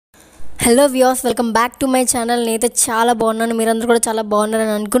Hello viewers, welcome back to my channel. నేనైతే చాలా బాగున్నాను, మీరందరూ కూడా చాలా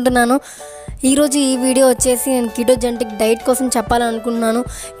బాగున్నారని అనుకుంటున్నాను. ఈరోజు ఈ వీడియో వచ్చేసి నేను కీటోజెనిక్ డైట్ కోసం చెప్పాలనుకుంటున్నాను.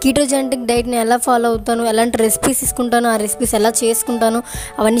 కీటోజెనిక్ డైట్ని ఎలా ఫాలో అవుతాను, ఎలాంటి రెసిపీస్ తీసుకుంటాను, ఆ రెసిపీస్ ఎలా చేసుకుంటాను,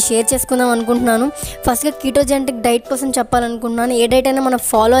 అవన్నీ షేర్ చేసుకుందాం అనుకుంటున్నాను. ఫస్ట్గా కీటోజెనిక్ డైట్ కోసం చెప్పాలనుకుంటున్నాను. ఏ డైట్ అయినా మనం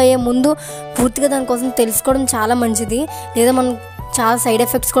ఫాలో అయ్యే ముందు పూర్తిగా దానికోసం తెలుసుకోవడం చాలా మంచిది, లేదా మనం చాలా సైడ్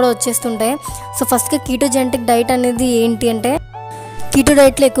ఎఫెక్ట్స్ కూడా వచ్చేస్తుంటాయి. సో ఫస్ట్గా కీటోజెనిక్ డైట్ అనేది ఏంటి అంటే, కీటో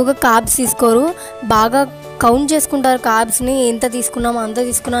డైట్లో ఎక్కువగా కార్బ్స్ తీసుకోరు, బాగా కౌంట్ చేసుకుంటారు. కార్బ్స్ని ఎంత తీసుకున్నామో అంత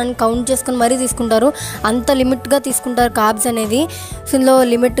తీసుకున్నామని కౌంట్ చేసుకుని మరీ తీసుకుంటారు, అంత లిమిట్గా తీసుకుంటారు కార్బ్స్ అనేది. సో ఇందులో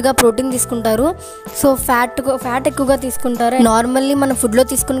లిమిట్గా ప్రోటీన్ తీసుకుంటారు. సో ఫ్యాట్ ఎక్కువగా తీసుకుంటారు. నార్మల్లీ మన ఫుడ్లో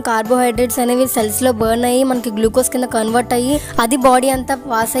తీసుకున్న కార్బోహైడ్రేట్స్ అనేవి సెల్స్లో బర్న్ అయ్యి మనకి గ్లూకోజ్ కింద కన్వర్ట్ అయ్యి అది బాడీ అంతా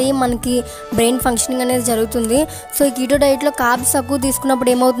పాస్ అయ్యి మనకి బ్రెయిన్ ఫంక్షనింగ్ అనేది జరుగుతుంది. సో ఈ కీటో డైట్లో కార్బ్స్ తక్కువ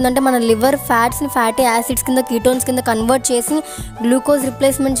తీసుకున్నప్పుడు ఏమవుతుందంటే మన లివర్ ఫ్యాట్స్ని ఫ్యాటీ యాసిడ్స్ కింద కీటోన్స్ కింద కన్వర్ట్ చేసి గ్లూకోజ్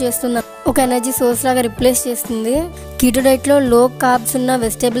రిప్లేస్మెంట్ చేస్తుంది, ఒక ఎనర్జీ సోర్స్ లాగా రిప్లేస్ చేస్తుంది. కీటో డైట్లో లో కార్బ్స్ ఉన్న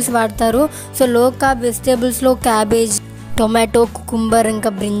వెజిటేబుల్స్ వాడతారు. సో లో కార్బ్ వెజిటేబుల్స్లో క్యాబేజ్, టొమాటో, కుకుంబర్, ఇంకా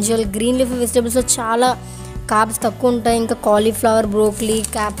బ్రింజల్, గ్రీన్ లీఫ్ వెజిటేబుల్స్లో చాలా కార్బ్స్ తక్కువ ఉంటాయి. ఇంకా కాలీఫ్లవర్, బ్రోకలీ,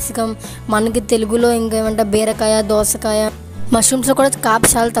 క్యాప్సికమ్, మనకి తెలుగులో ఇంకా ఏమంటే బీరకాయ, దోసకాయ, మష్రూమ్స్లో కూడా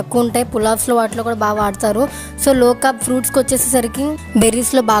కార్బ్స్ చాలా తక్కువ ఉంటాయి. పులావ్స్లో వాటిలో కూడా బాగా వాడతారు. సో లో కార్బ్ ఫ్రూట్స్కి వచ్చేసరికి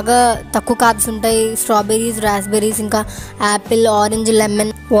బెర్రీస్లో బాగా తక్కువ కార్బ్స్ ఉంటాయి. స్ట్రాబెర్రీస్, రాస్బెర్రీస్, ఇంకా Apple, orange,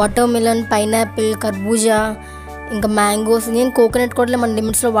 lemon, water melon, pineapple, కర్బూజా, ఇంకా మ్యాంగోస్, నేను కోకోనట్ కూడా మన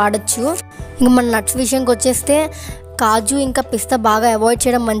లిమిట్స్లో వాడచ్చు. ఇంకా మన నట్స్ విషయానికి వచ్చేస్తే కాజు ఇంకా పిస్తా బాగా అవాయిడ్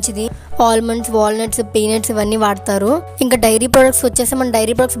చేయడం మంచిది. ఆల్మండ్స్, వాల్నట్స్, పీనట్స్ ఇవన్నీ వాడతారు. ఇంకా డైరీ ప్రొడక్ట్స్ వచ్చేసి మన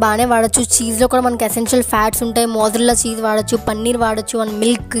డైరీ ప్రొడక్ట్స్ బాగానే వాడచ్చు. చీజ్లో కూడా మనకి ఎసెన్షియల్ ఫ్యాట్స్ ఉంటాయి. మోజరెల్లా చీజ్ వాడచ్చు, పన్నీర్ వాడచ్చు, అండ్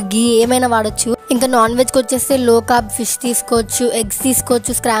మిల్క్, గీ ఏమైనా వాడచ్చు. ఇంకా నాన్ వెజ్కి వచ్చేస్తే లో కార్బ్ ఫిష్ తీసుకోవచ్చు, ఎగ్స్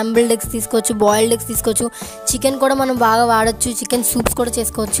తీసుకోవచ్చు, స్క్రాంబుల్డ్ ఎగ్స్ తీసుకోవచ్చు, బాయిల్డ్ ఎగ్స్ తీసుకోవచ్చు. చికెన్ కూడా మనం బాగా వాడచ్చు, చికెన్ సూప్స్ కూడా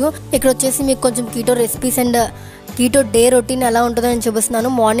చేసుకోవచ్చు. ఇక్కడ వచ్చేసి మీకు కొంచెం keto recipes and keto day routine ఎలా ఉంటుందో నేను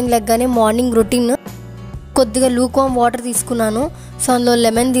చూపిస్తున్నాను. మార్నింగ్ లెగ్గానే మార్నింగ్ రొటీన్ కొద్దిగా లూక్వామ్ వాటర్ తీసుకున్నాను. సో అందులో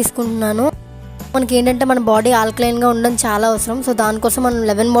లెమన్ తీసుకుంటున్నాను. మనకి ఏంటంటే మన బాడీ ఆల్కలైన్గా ఉండడం చాలా అవసరం. సో దానికోసం మనం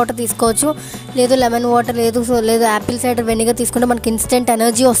లెమన్ వాటర్ తీసుకోవచ్చు, లేదు లెమన్ వాటర్ లేదు యాపిల్ సైడర్ వెనిగర్ తీసుకుంటే మనకి ఇన్స్టెంట్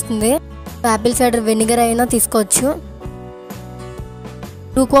ఎనర్జీ వస్తుంది. యాపిల్ సైడర్ వెనిగర్ అయినా తీసుకోవచ్చు.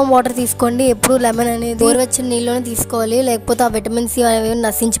 లూక్వామ్ వాటర్ తీసుకోండి. ఎప్పుడు లెమన్ అనేది గోరువెచ్చని నీళ్ళలోనే తీసుకోవాలి, లేకపోతే ఆ విటమిన్ సి అనేవి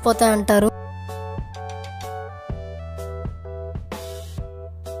నశించిపోతాయి అంటారు.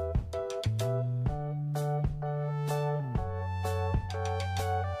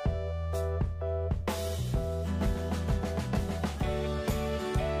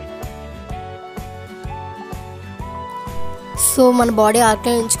 సో మన బాడీ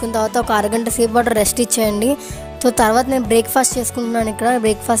ఆల్కలైన్ ఉంచుకున్న తర్వాత ఒక అరగంట సేపు పాటు రెస్ట్ ఇచ్చేయండి. సో తర్వాత నేను బ్రేక్ఫాస్ట్ చేసుకుంటున్నాను. ఇక్కడ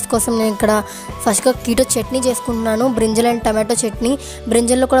బ్రేక్ఫాస్ట్ కోసం నేను ఇక్కడ ఫస్ట్గా కీటో చట్నీ చేసుకుంటున్నాను. Brinjal and tomato chutney.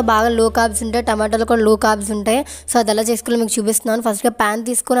 బ్రింజల్లో కూడా బాగా లో కార్బ్స్ ఉంటాయి, టమాటోలో కూడా లో కార్బ్స్ ఉంటాయి. సో అది ఎలా చేసుకోవాలో మీకు చూపిస్తున్నాను. ఫస్ట్గా ప్యాన్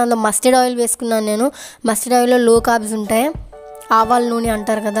తీసుకుని అందులో మస్టర్డ్ ఆయిల్ వేసుకున్నాను నేను. మస్టర్డ్ ఆయిల్లో లో కార్బ్స్ ఉంటాయి. ఆవాల నూనె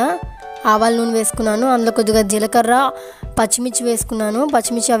అంటారు కదా, ఆవాల నూనె వేసుకున్నాను. అందులో కొద్దిగా జీలకర్ర, పచ్చిమిర్చి వేసుకున్నాను.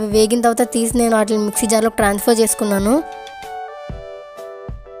 పచ్చిమిర్చి అవి వేగిన తర్వాత తీసి నేను వాటిని మిక్సీ జార్లో ట్రాన్స్ఫర్ చేసుకున్నాను.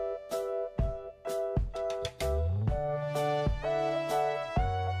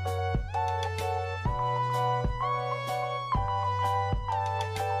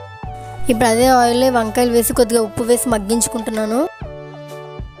 ఇప్పుడు అదే ఆయిల్లో వంకాయలు వేసి కొద్దిగా ఉప్పు వేసి మగ్గించుకుంటున్నాను.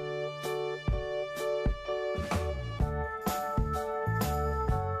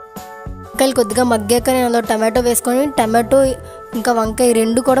 వంకాయలు కొద్దిగా మగ్గాక నేను అందులో టమాటో వేసుకొని టమాటో ఇంకా వంకాయ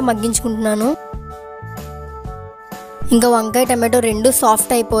రెండు కూడా మగ్గించుకుంటున్నాను. ఇంకా వంకాయ టమాటో రెండు సాఫ్ట్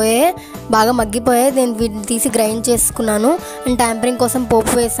అయిపోయాయి, బాగా మగ్గిపోయాయి. నేను వీటిని తీసి గ్రైండ్ చేసుకున్నాను. అండ్ ట్యాంపరింగ్ కోసం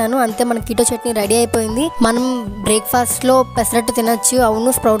పోపు వేసాను. అంతే మన కీటో చట్నీ రెడీ అయిపోయింది. మనం బ్రేక్ఫాస్ట్లో పెసరట్టు తినచ్చు.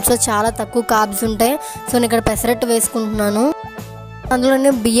 అవును, స్ప్రౌట్స్లో చాలా తక్కువ కార్బ్స్ ఉంటాయి. సో నేను ఇక్కడ పెసరట్టు వేసుకుంటున్నాను.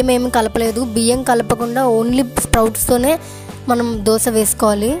 అందులోనే బియ్యం ఏమి కలపలేదు. బియ్యం కలపకుండా ఓన్లీ స్ప్రౌట్స్తోనే మనం దోశ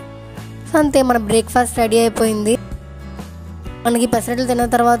వేసుకోవాలి. సో అంతే, మన బ్రేక్ఫాస్ట్ రెడీ అయిపోయింది. మనకి పెసరట్లు తిన్న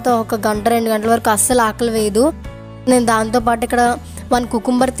తర్వాత ఒక గంట 2 గంటల వరకు అస్సలు ఆకలి వేయదు. నేను దాంతోపాటు ఇక్కడ 1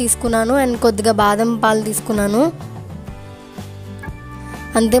 కుకుంబర్ తీసుకున్నాను అండ్ కొద్దిగా బాదం పాలు తీసుకున్నాను.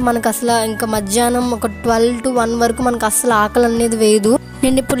 అంతే, మనకు అసలు ఇంకా మధ్యాహ్నం ఒక 12 to 1 వరకు మనకు అస్సలు ఆకలి అనేది వేయదు.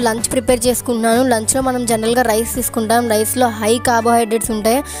 నేను ఇప్పుడు లంచ్ ప్రిపేర్ చేసుకుంటున్నాను. లంచ్లో మనం జనరల్గా రైస్ తీసుకుంటాం. రైస్లో హై కార్బోహైడ్రేట్స్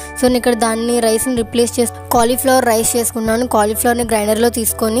ఉంటాయి. సో నేను ఇక్కడ రైస్ని రిప్లేస్ చేసి కాలీఫ్లవర్ రైస్ చేసుకున్నాను. కాలీఫ్లవర్ని గ్రైండర్లో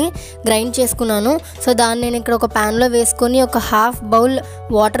తీసుకొని గ్రైండ్ చేసుకున్నాను. సో దాన్ని నేను ఇక్కడ ఒక ప్యాన్లో వేసుకొని ఒక ½ బౌల్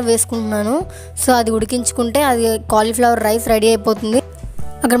వాటర్ వేసుకుంటున్నాను. సో అది ఉడికించుకుంటే అది కాలీఫ్లవర్ రైస్ రెడీ అయిపోతుంది.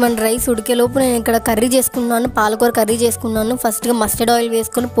 అక్కడ మన రైస్ ఉడికేలోపు నేను ఇక్కడ కర్రీ చేసుకున్నాను, పాలకూర కర్రీ చేసుకున్నాను. ఫస్ట్గా మస్టర్డ్ ఆయిల్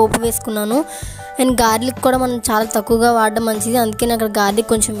వేసుకొని పోపు వేసుకున్నాను. అండ్ గార్లిక్ కూడా మనం చాలా తక్కువగా వాడడం మంచిది, అందుకే నేను అక్కడ గార్లిక్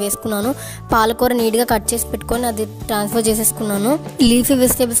కొంచెం వేసుకున్నాను. పాలకూర నీట్గా కట్ చేసి పెట్టుకొని అది ట్రాన్స్ఫర్ చేసేసుకున్నాను. లీఫీ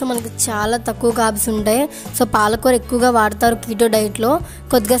వెజిటేబుల్స్లో మనకి చాలా తక్కువ కార్బ్స్ ఉంటాయి, సో పాలకూర ఎక్కువగా వాడతారు కీటో డైట్లో.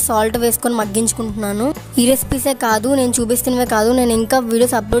 కొద్దిగా సాల్ట్ వేసుకొని మగ్గించుకుంటున్నాను. ఈ రెసిపీసే కాదు, నేను చూపిస్తున్నవే కాదు, నేను ఇంకా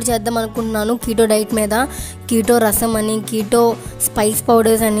వీడియోస్ అప్లోడ్ చేద్దాం అనుకుంటున్నాను కీటో డైట్ మీద. కీటో రసం అని, కీటో స్పైస్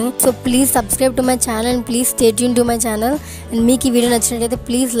పౌడర్స్ అని. So please subscribe to my channel and please stay tune to my channel. And మీకు ఈ వీడియో నచ్చినట్లయితే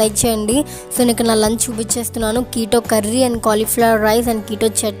ప్లీజ్ లైక్ చేయండి. సో నేను ఇక్కడ నా lunch చూపించేస్తున్నాను. Keto curry and cauliflower rice and keto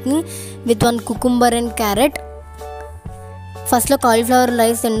chutney with 1 cucumber and carrot. ఫస్ట్లో cauliflower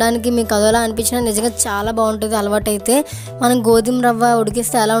rice తినడానికి మీకు అదోలా అనిపించినా నిజంగా చాలా బాగుంటుంది. అలవాటు అయితే మనం గోధుమ రవ్వ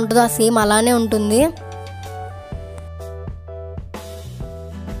ఉడికిస్తే ఎలా ఉంటుందో ఆ సేమ్ అలానే ఉంటుంది.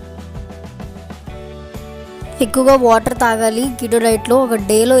 ఎక్కువగా వాటర్ తాగాలి కీటో డైట్లో. ఒక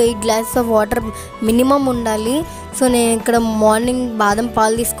డేలో 8 గ్లాసెస్ ఆఫ్ వాటర్ మినిమం ఉండాలి. సో నేను ఇక్కడ మార్నింగ్ బాదం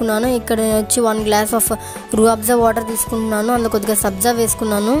పాలు తీసుకున్నాను. ఇక్కడ నేను వచ్చి 1 గ్లాస్ ఆఫ్ రూఅబ్జా వాటర్ తీసుకుంటున్నాను. అందులో కొద్దిగా సబ్జా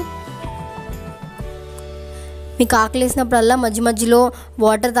వేసుకున్నాను. మీకు ఆకలి వేసినప్పుడల్లా మధ్య మధ్యలో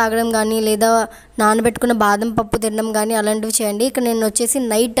వాటర్ తాగడం కానీ లేదా నానబెట్టుకున్న బాదం పప్పు తినడం కానీ అలాంటివి చేయండి. ఇక్కడ నేను వచ్చేసి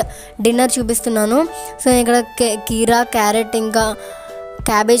నైట్ డిన్నర్ చూపిస్తున్నాను. సో నేను ఇక్కడ కీరా, క్యారెట్ ఇంకా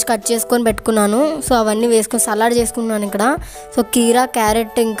క్యాబేజ్ కట్ చేసుకొని పెట్టుకున్నాను. సో అవన్నీ వేసుకొని సలాడ్ చేసుకున్నాను ఇక్కడ. సో కీరా,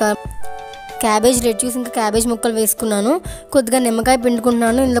 క్యారెట్ ఇంకా క్యాబేజ్ లెట్యూస్ ఇంకా క్యాబేజ్ ముక్కలు వేసుకున్నాను. కొద్దిగా నిమ్మకాయ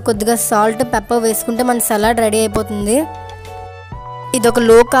పిండుకుంటున్నాను. ఇందులో కొద్దిగా సాల్ట్, పెప్పర్ వేసుకుంటే మన సలాడ్ రెడీ అయిపోతుంది. ఇది ఒక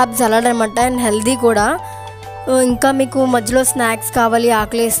లో కార్బ్ సలాడ్ అనమాట అండ్ హెల్దీ కూడా. ఇంకా మీకు మధ్యలో స్నాక్స్ కావాలి,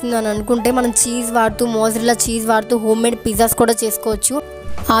 ఆకలి వేస్తుంది అని అనుకుంటే మనం చీజ్ వాడుతూ, మోజరెల్లా చీజ్ వాడుతూ హోమ్ మేడ్ పిజ్జాస్ కూడా చేసుకోవచ్చు.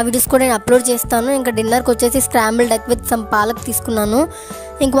 ఆ వీడియోస్ కూడా నేను అప్లోడ్ చేస్తాను. ఇంకా డిన్నర్కి వచ్చేసి scrambled egg with some palak తీసుకున్నాను.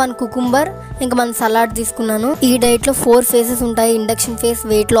 ఇంకా 1 కుకుంబర్, ఇంకా మన సలాడ్ తీసుకున్నాను. ఈ డైట్లో 4 ఫేసెస్ ఉంటాయి. Induction face,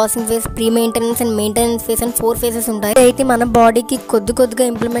 wait losing face, pre maintenance and maintenance face అని 4 ఫేసెస్ ఉంటాయి. అయితే మన బాడీకి కొద్దిగా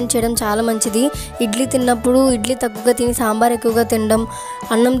ఇంప్లిమెంట్ చేయడం చాలా మంచిది. ఇడ్లీ తిన్నప్పుడు ఇడ్లీ తక్కువగా తిని సాంబార్ ఎక్కువగా తినడం,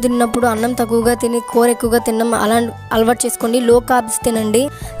 అన్నం తిన్నప్పుడు అన్నం తక్కువగా తిని కూర ఎక్కువగా తినడం అలా అలవాటు చేసుకోండి. లో కార్బ్స్ తినండి.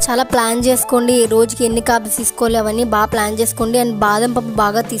 చాలా ప్లాన్ చేసుకోండి, రోజుకి ఎన్ని కార్బ్స్ తీసుకోవాలి అవన్నీ బాగా ప్లాన్ చేసుకోండి. అండ్ బాదం పప్పు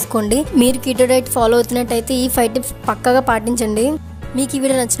బాగా తీసుకోండి. మీరు కీటో డైట్ ఫాలో అవుతున్నట్టయితే ఈ 5 టిప్స్ పక్కాగా పాటించండి. మీకు ఈ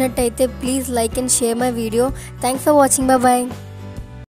వీడియో నచ్చినట్టయితే please like and share my video. Thanks for watching. Bye.